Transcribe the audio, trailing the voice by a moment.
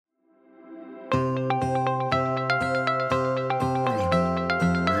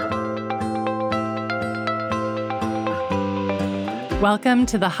Welcome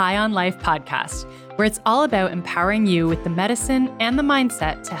to the High on Life podcast, where it's all about empowering you with the medicine and the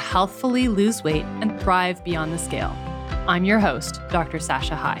mindset to healthfully lose weight and thrive beyond the scale. I'm your host, Dr.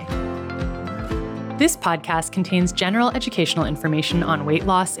 Sasha High. This podcast contains general educational information on weight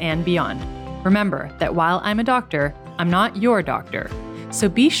loss and beyond. Remember that while I'm a doctor, I'm not your doctor, so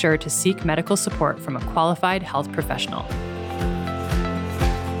be sure to seek medical support from a qualified health professional.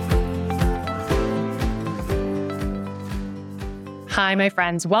 Hi, my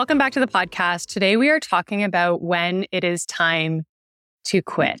friends. Welcome back to the podcast. Today we are talking about when it is time to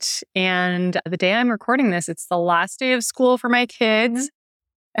quit. And the day I'm recording this, it's the last day of school for my kids.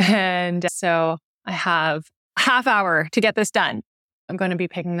 And so I have a half hour to get this done. I'm going to be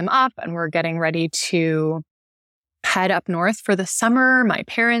picking them up and we're getting ready to head up north for the summer. My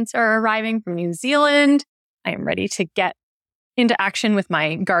parents are arriving from New Zealand. I am ready to get into action with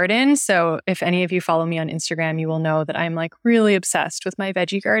my garden. So if any of you follow me on Instagram, you will know that I'm like really obsessed with my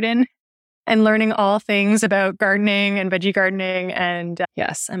veggie garden and learning all things about gardening and veggie gardening. And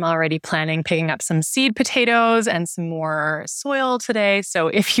yes, I'm already planning picking up some seed potatoes and some more soil today. So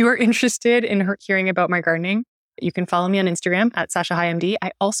if you are interested in hearing about my gardening, you can follow me on Instagram at SashaHighMD.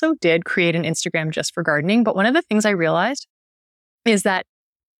 I also did create an Instagram just for gardening. But one of the things I realized is that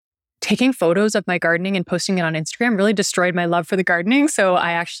taking photos of my gardening and posting it on Instagram really destroyed my love for the gardening. So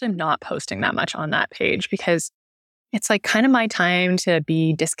I actually am not posting that much on that page because it's like kind of my time to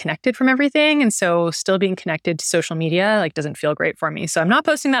be disconnected from everything. And so still being connected to social media like doesn't feel great for me. So I'm not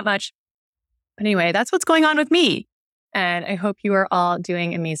posting that much. But anyway, that's what's going on with me. And I hope you are all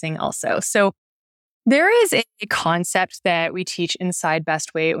doing amazing also. So there is a concept that we teach inside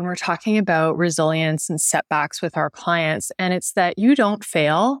Best Weight when we're talking about resilience and setbacks with our clients, and it's that you don't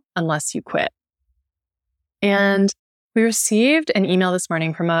fail unless you quit. And we received an email this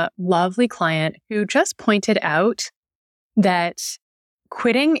morning from a lovely client who just pointed out that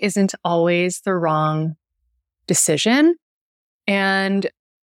quitting isn't always the wrong decision. And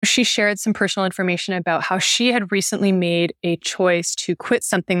she shared some personal information about how she had recently made a choice to quit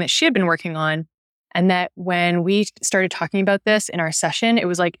something that she had been working on. And that when we started talking about this in our session, it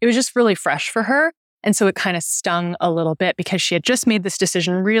was just really fresh for her. And so it kind of stung a little bit because she had just made this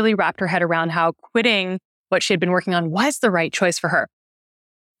decision, really wrapped her head around how quitting what she had been working on was the right choice for her.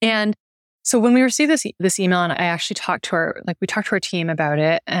 And so when we received this email, and I actually talked to our team about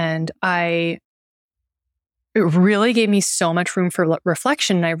it, and it really gave me so much room for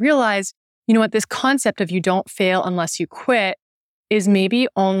reflection. And I realized, you know what, this concept of you don't fail unless you quit is maybe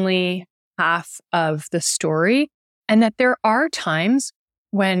only half of the story, and that there are times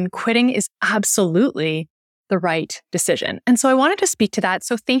when quitting is absolutely the right decision. And so I wanted to speak to that.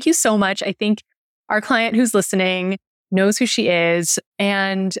 So thank you so much. I think our client who's listening knows who she is,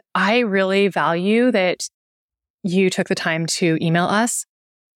 and I really value that you took the time to email us.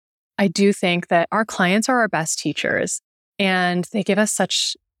 I do think that our clients are our best teachers, and they give us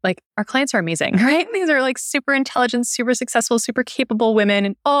our clients are amazing, right? These are like super intelligent, super successful, super capable women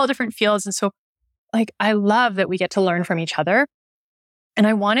in all different fields. And so I love that we get to learn from each other. And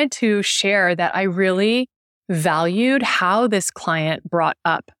I wanted to share that I really valued how this client brought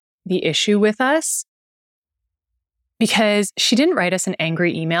up the issue with us, because she didn't write us an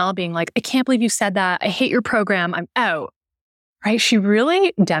angry email being like, I can't believe you said that. I hate your program. I'm out. Right? She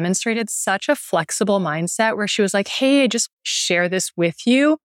really demonstrated such a flexible mindset where she was like, hey, I just share this with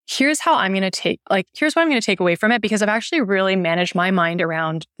you. Here's what I'm going to take away from it, because I've actually really managed my mind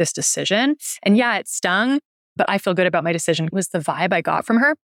around this decision. And yeah, it stung, but I feel good about my decision, was the vibe I got from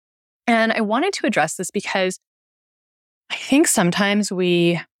her. And I wanted to address this because I think sometimes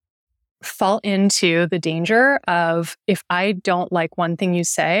we fall into the danger of, if I don't like one thing you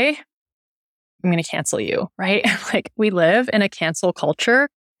say, I'm going to cancel you, right? Like, we live in a cancel culture,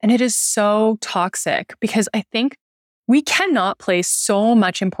 and it is so toxic because I think we cannot place so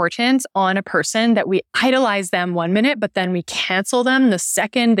much importance on a person that we idolize them one minute, but then we cancel them the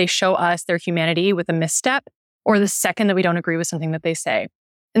second they show us their humanity with a misstep, or the second that we don't agree with something that they say.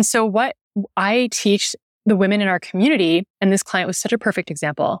 And so what I teach the women in our community, and this client was such a perfect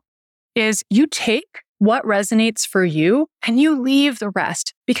example, is you take what resonates for you and you leave the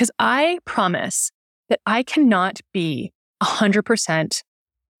rest, because I promise that I cannot be 100%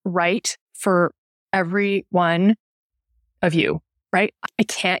 right for every one of you, right? I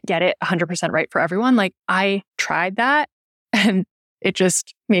can't get it 100% right for everyone. Like, I tried that and it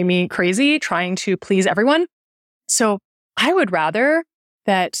just made me crazy trying to please everyone. So I would rather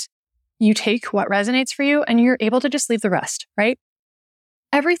that you take what resonates for you and you're able to just leave the rest, right?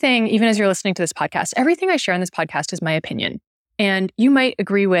 Everything, even as you're listening to this podcast, everything I share on this podcast is my opinion. And you might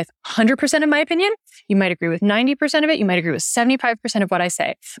agree with 100% of my opinion. You might agree with 90% of it. You might agree with 75% of what I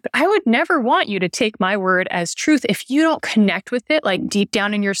say. But I would never want you to take my word as truth if you don't connect with it like deep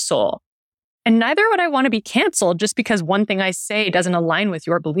down in your soul. And neither would I want to be canceled just because one thing I say doesn't align with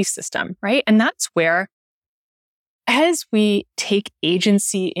your belief system, right? And that's where, as we take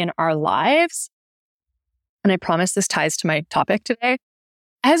agency in our lives, and I promise this ties to my topic today,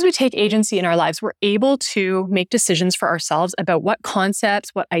 as we take agency in our lives, we're able to make decisions for ourselves about what concepts,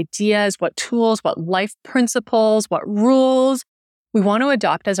 what ideas, what tools, what life principles, what rules we want to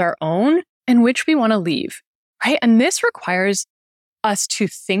adopt as our own and which we want to leave, right? And this requires us to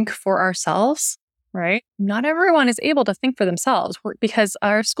think for ourselves, right? Not everyone is able to think for themselves because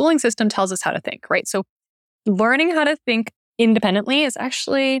our schooling system tells us how to think, right? So learning how to think independently is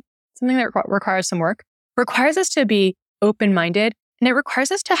actually something that requires some work, requires us to be open-minded. And it requires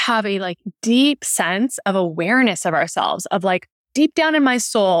us to have a deep sense of awareness of ourselves, of deep down in my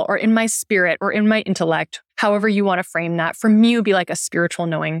soul or in my spirit or in my intellect, however you want to frame that. For me, it would be like a spiritual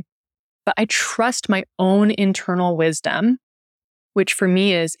knowing. But I trust my own internal wisdom, which for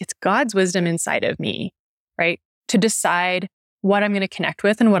me it's God's wisdom inside of me, right? To decide what I'm going to connect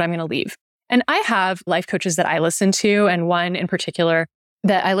with and what I'm going to leave. And I have life coaches that I listen to, and one in particular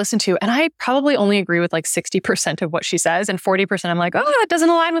that I listen to, and I probably only agree with 60% of what she says, and 40% I'm like, oh, that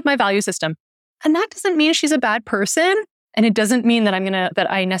doesn't align with my value system. And that doesn't mean she's a bad person. And it doesn't mean that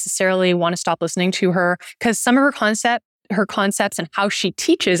I necessarily want to stop listening to her, because some of her concepts and how she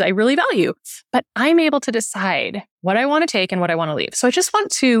teaches, I really value. But I'm able to decide what I want to take and what I want to leave. So I just want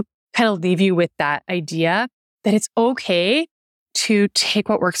to kind of leave you with that idea that it's okay to take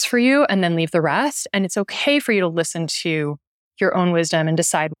what works for you and then leave the rest. And it's okay for you to listen to your own wisdom and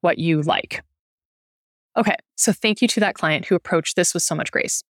decide what you like. Okay, so thank you to that client who approached this with so much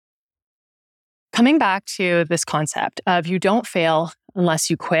grace. Coming back to this concept of you don't fail unless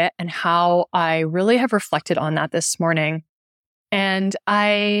you quit, and how I really have reflected on that this morning. And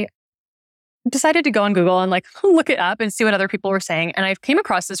I decided to go on Google and look it up and see what other people were saying. And I came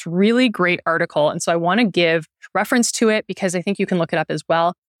across this really great article. And so I want to give reference to it because I think you can look it up as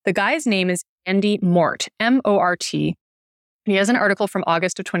well. The guy's name is Andy Mort, M-O-R-T. He has an article from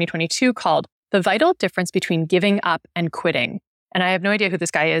August of 2022 called The Vital Difference Between Giving Up and Quitting. And I have no idea who this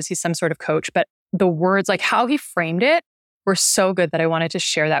guy is. He's some sort of coach, but the words, how he framed it, were so good that I wanted to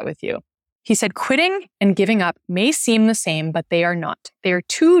share that with you. He said, quitting and giving up may seem the same, but they are not. They are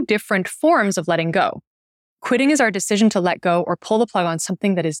two different forms of letting go. Quitting is our decision to let go or pull the plug on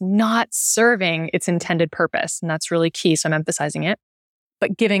something that is not serving its intended purpose. And that's really key, so I'm emphasizing it.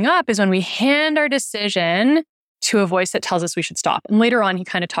 But giving up is when we hand our decision to a voice that tells us we should stop. And later on, he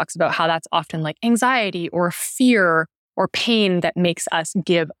kind of talks about how that's often anxiety or fear or pain that makes us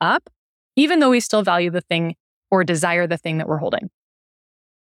give up, even though we still value the thing or desire the thing that we're holding.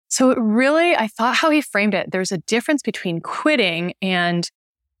 So really, I thought how he framed it, there's a difference between quitting and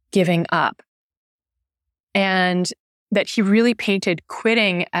giving up. And that he really painted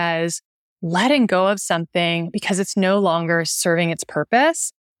quitting as letting go of something because it's no longer serving its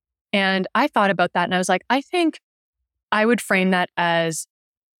purpose. And I thought about that and I was like, I think I would frame that as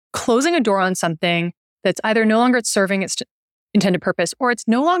closing a door on something that's either no longer serving its intended purpose or it's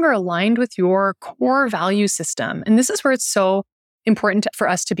no longer aligned with your core value system. And this is where it's so important for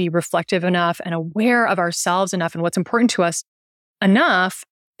us to be reflective enough and aware of ourselves enough and what's important to us enough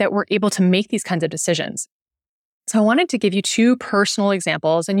that we're able to make these kinds of decisions. So I wanted to give you two personal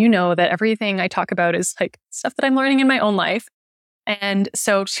examples. And you know that everything I talk about is stuff that I'm learning in my own life. And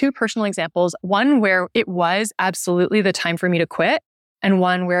so two personal examples, one where it was absolutely the time for me to quit and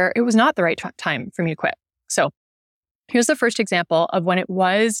one where it was not the right time for me to quit. So here's the first example of when it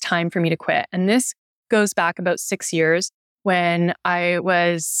was time for me to quit. And this goes back about 6 years when I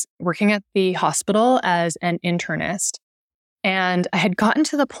was working at the hospital as an internist. And I had gotten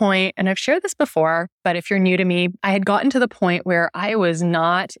to the point, and I've shared this before, but if you're new to me, I had gotten to the point where I was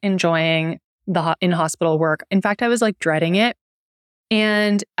not enjoying the in-hospital work. In fact, I was dreading it.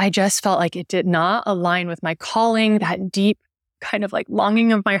 And I just felt like it did not align with my calling, that deep kind of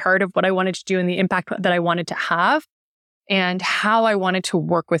longing of my heart of what I wanted to do and the impact that I wanted to have and how I wanted to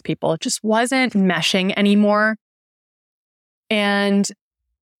work with people. It just wasn't meshing anymore. And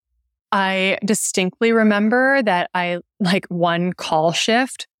I distinctly remember that I one call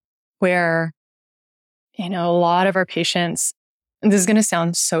shift where, a lot of our patients, and this is going to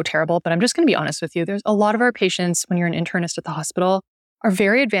sound so terrible, but I'm just going to be honest with you. There's a lot of our patients when you're an internist at the hospital are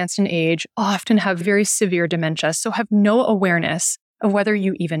very advanced in age, often have very severe dementia, so have no awareness of whether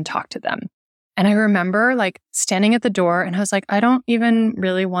you even talk to them. And I remember standing at the door and I was like, I don't even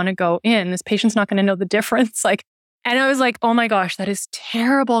really want to go in. This patient's not going to know the difference. And I was like, oh my gosh, that is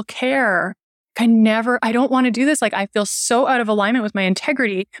terrible care. I don't want to do this. Like, I feel so out of alignment with my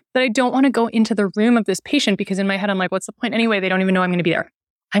integrity that I don't want to go into the room of this patient because in my head, I'm like, what's the point anyway? They don't even know I'm going to be there.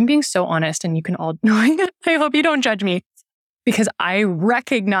 I'm being so honest and you can all know it. I hope you don't judge me because I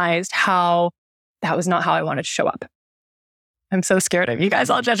recognized how that was not how I wanted to show up. I'm so scared of you guys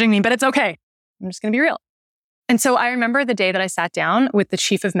all judging me, but it's okay. I'm just going to be real. And so I remember the day that I sat down with the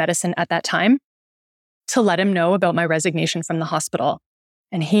chief of medicine at that time to let him know about my resignation from the hospital.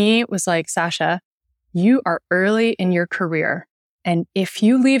 And he was like, Sasha, you are early in your career. And if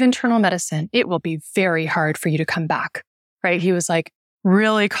you leave internal medicine, it will be very hard for you to come back, right? He was like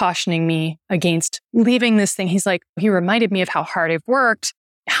really cautioning me against leaving this thing. He's like, he reminded me of how hard I've worked,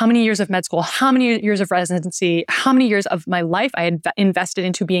 how many years of med school, how many years of residency, how many years of my life I had invested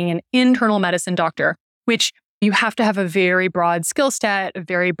into being an internal medicine doctor, which you have to have a very broad skill set, a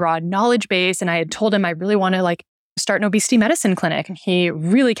very broad knowledge base. And I had told him I really want to start an obesity medicine clinic. And he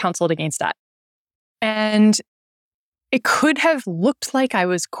really counseled against that. And it could have looked like I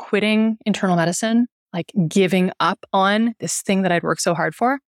was quitting internal medicine, like giving up on this thing that I'd worked so hard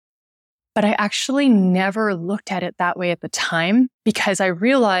for. But I actually never looked at it that way at the time because I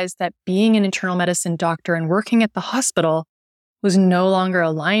realized that being an internal medicine doctor and working at the hospital was no longer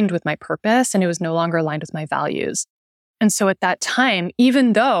aligned with my purpose and it was no longer aligned with my values. And so at that time,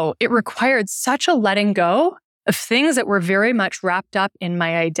 even though it required such a letting go of things that were very much wrapped up in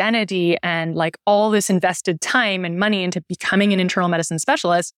my identity and like all this invested time and money into becoming an internal medicine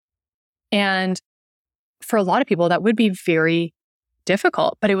specialist. And for a lot of people, that would be very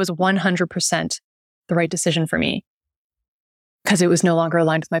difficult, but it was 100% the right decision for me because it was no longer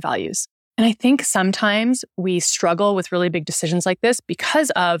aligned with my values. And I think sometimes we struggle with really big decisions like this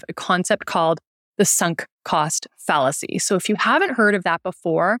because of a concept called the sunk cost fallacy. So if you haven't heard of that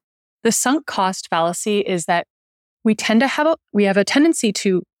before, the sunk cost fallacy is that we have a tendency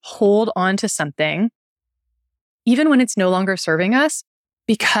to hold on to something even when it's no longer serving us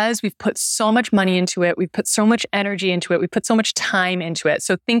because we've put so much money into it, we've put so much energy into it, we've put so much time into it.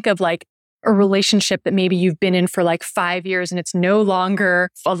 So think of like a relationship that maybe you've been in for like 5 years and it's no longer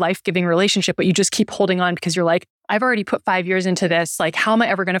a life-giving relationship, but you just keep holding on because you're like, I've already put 5 years into this. Like, how am I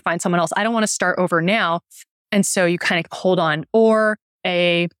ever going to find someone else? I don't want to start over now. And so you kind of hold on. Or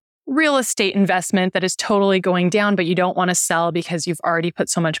a real estate investment that is totally going down, but you don't want to sell because you've already put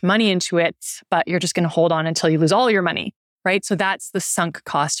so much money into it, but you're just going to hold on until you lose all your money, right? So that's the sunk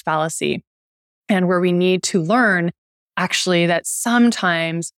cost fallacy. And where we need to learn actually that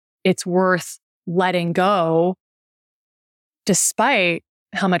sometimes it's worth letting go despite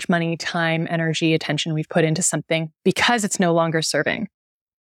how much money, time, energy, attention we've put into something because it's no longer serving.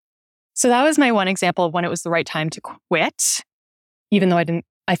 So that was my one example of when it was the right time to quit, even though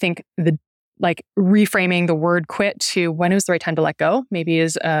I think reframing the word quit to when it was the right time to let go maybe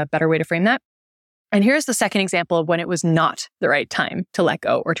is a better way to frame that. And here's the second example of when it was not the right time to let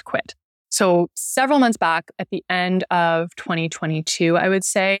go or to quit. So several months back at the end of 2022, I would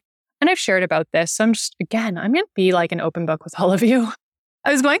say, and I've shared about this. So I'm going to be like an open book with all of you.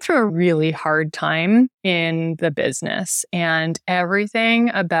 I was going through a really hard time in the business and everything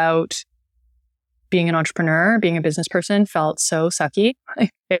about being an entrepreneur, being a business person felt so sucky.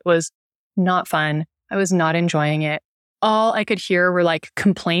 It was not fun. I was not enjoying it. All I could hear were like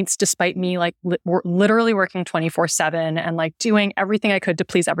complaints despite me like literally working 24/7 and like doing everything I could to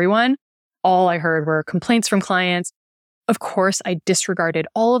please everyone. All I heard were complaints from clients. Of course, I disregarded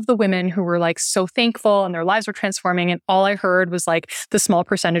all of the women who were like so thankful and their lives were transforming. And all I heard was like the small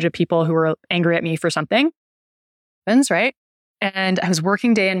percentage of people who were angry at me for something. Right? And I was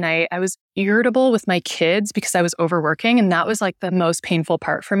working day and night. I was irritable with my kids because I was overworking. And that was like the most painful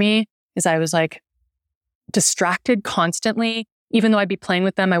part for me is I was like distracted constantly. Even though I'd be playing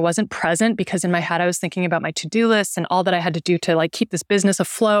with them, I wasn't present because in my head, I was thinking about my to-do lists and all that I had to do to like keep this business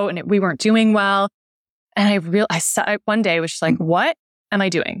afloat and we weren't doing well. And I one day was just like, what am I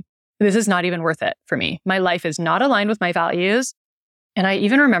doing? This is not even worth it for me. My life is not aligned with my values. And I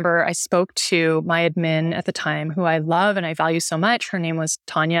even remember I spoke to my admin at the time, who I love and I value so much. Her name was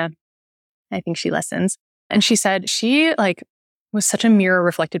Tanya. I think she listens. And she said, she like was such a mirror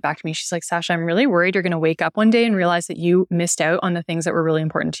reflected back to me. She's like, Sasha, I'm really worried you're going to wake up one day and realize that you missed out on the things that were really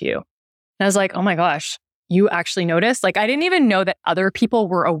important to you. And I was like, oh my gosh, you actually noticed? Like, I didn't even know that other people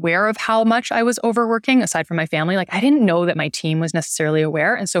were aware of how much I was overworking aside from my family. Like, I didn't know that my team was necessarily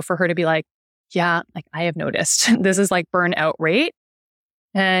aware. And so for her to be like, yeah, like I have noticed this is like burnout rate.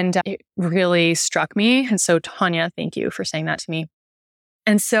 And it really struck me. And so Tanya, thank you for saying that to me.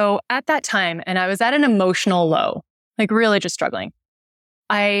 And so at that time, and I was at an emotional low, like really just struggling,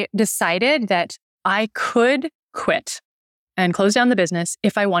 I decided that I could quit and close down the business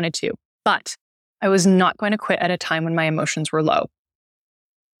if I wanted to. But I was not going to quit at a time when my emotions were low.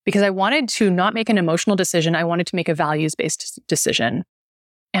 Because I wanted to not make an emotional decision. I wanted to make a values-based decision.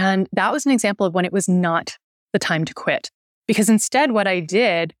 And that was an example of when it was not the time to quit. Because instead, what I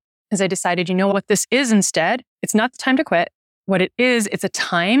did is I decided, you know what this is instead? It's not the time to quit. What it is, it's a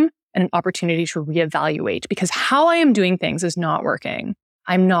time and an opportunity to reevaluate because how I am doing things is not working.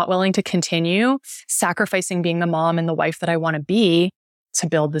 I'm not willing to continue sacrificing being the mom and the wife that I want to be to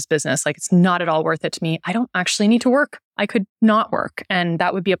build this business. Like, it's not at all worth it to me. I don't actually need to work. I could not work. And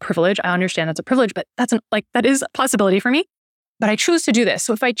that would be a privilege. I understand that's a privilege, but that is a possibility for me. But I choose to do this.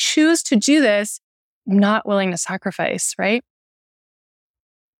 So if I choose to do this, I'm not willing to sacrifice, right?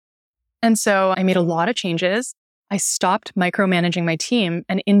 And so I made a lot of changes. I stopped micromanaging my team.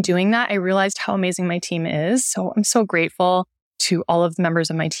 And in doing that, I realized how amazing my team is. So I'm so grateful to all of the members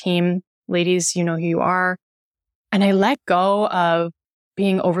of my team. Ladies, you know who you are. And I let go of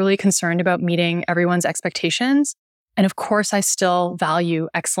being overly concerned about meeting everyone's expectations. And of course, I still value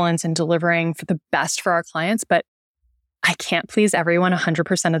excellence and delivering for the best for our clients, but I can't please everyone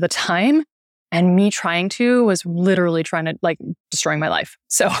 100% of the time. And me trying to was literally trying to destroying my life.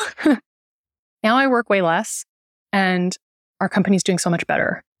 So now I work way less and our company's doing so much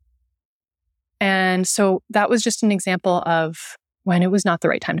better. And so that was just an example of when it was not the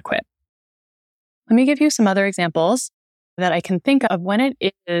right time to quit. Let me give you some other examples that I can think of when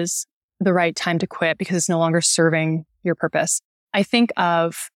it is the right time to quit because it's no longer serving your purpose. I think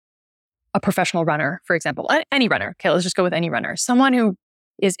of a professional runner, for example, any runner. Okay, let's just go with any runner. Someone who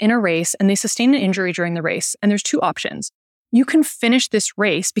is in a race and they sustain an injury during the race. And there's two options. You can finish this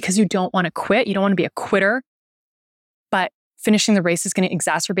race because you don't want to quit. You don't want to be a quitter, but finishing the race is going to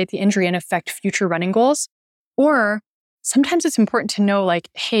exacerbate the injury and affect future running goals. Or sometimes it's important to know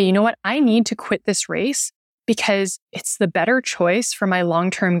hey, you know what? I need to quit this race because it's the better choice for my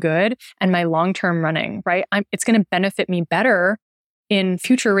long-term good and my long-term running, right? It's going to benefit me better in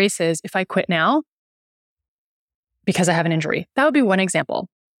future races if I quit now because I have an injury. That would be one example.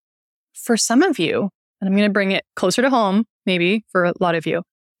 For some of you, and I'm going to bring it closer to home, maybe for a lot of you,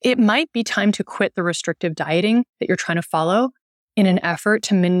 it might be time to quit the restrictive dieting that you're trying to follow in an effort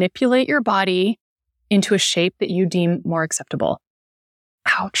to manipulate your body into a shape that you deem more acceptable.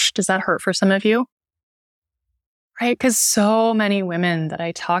 Ouch, does that hurt for some of you? Right? Because so many women that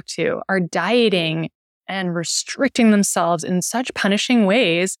I talk to are dieting and restricting themselves in such punishing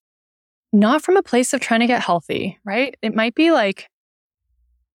ways, not from a place of trying to get healthy, right? It might be like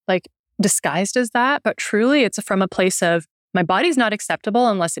disguised as that, but truly it's from a place of my body's not acceptable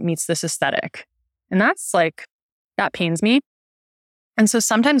unless it meets this aesthetic. And that pains me. And so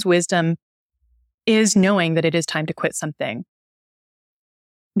sometimes wisdom is knowing that it is time to quit something.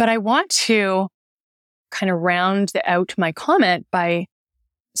 But I want to kind of round out my comment by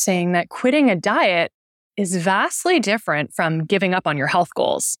saying that quitting a diet is vastly different from giving up on your health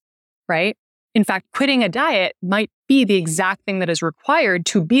goals, right? In fact, quitting a diet might be the exact thing that is required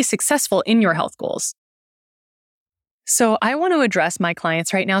to be successful in your health goals. So I want to address my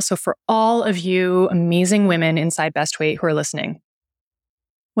clients right now. So for all of you amazing women inside Best Weight who are listening,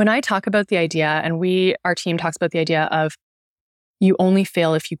 when I talk about the idea, and our team talks about the idea of you only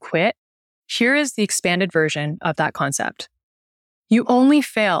fail if you quit, here is the expanded version of that concept. You only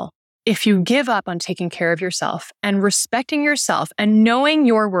fail if you give up on taking care of yourself and respecting yourself and knowing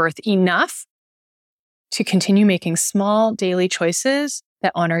your worth enough to continue making small daily choices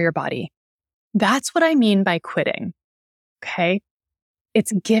that honor your body. That's what I mean by quitting. Okay?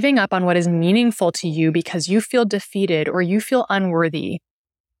 It's giving up on what is meaningful to you because you feel defeated or you feel unworthy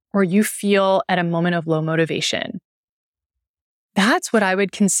or you feel at a moment of low motivation. That's what I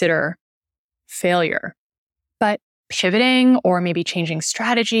would consider failure. But pivoting or maybe changing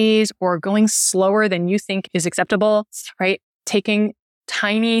strategies or going slower than you think is acceptable, right? Taking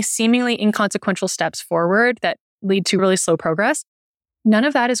tiny, seemingly inconsequential steps forward that lead to really slow progress. None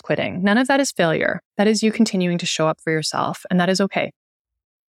of that is quitting. None of that is failure. That is you continuing to show up for yourself, and that is okay.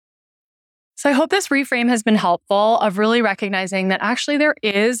 So I hope this reframe has been helpful of really recognizing that actually there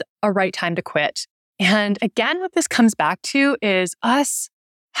is a right time to quit. And again, what this comes back to is us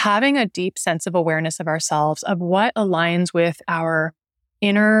having a deep sense of awareness of ourselves, of what aligns with our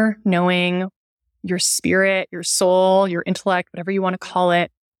inner knowing, your spirit, your soul, your intellect, whatever you want to call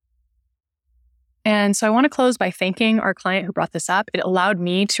it. And so I want to close by thanking our client who brought this up. It allowed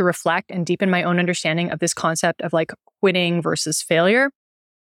me to reflect and deepen my own understanding of this concept of quitting versus failure.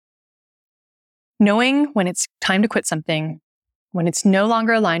 Knowing when it's time to quit something, when it's no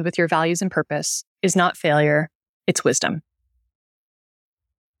longer aligned with your values and purpose, is not failure, it's wisdom.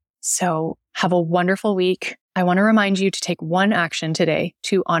 So have a wonderful week. I want to remind you to take one action today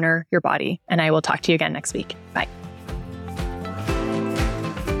to honor your body, and I will talk to you again next week. Bye.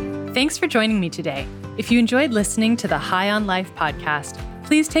 Thanks for joining me today. If you enjoyed listening to the High on Life podcast,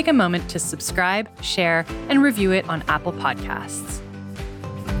 please take a moment to subscribe, share, and review it on Apple Podcasts.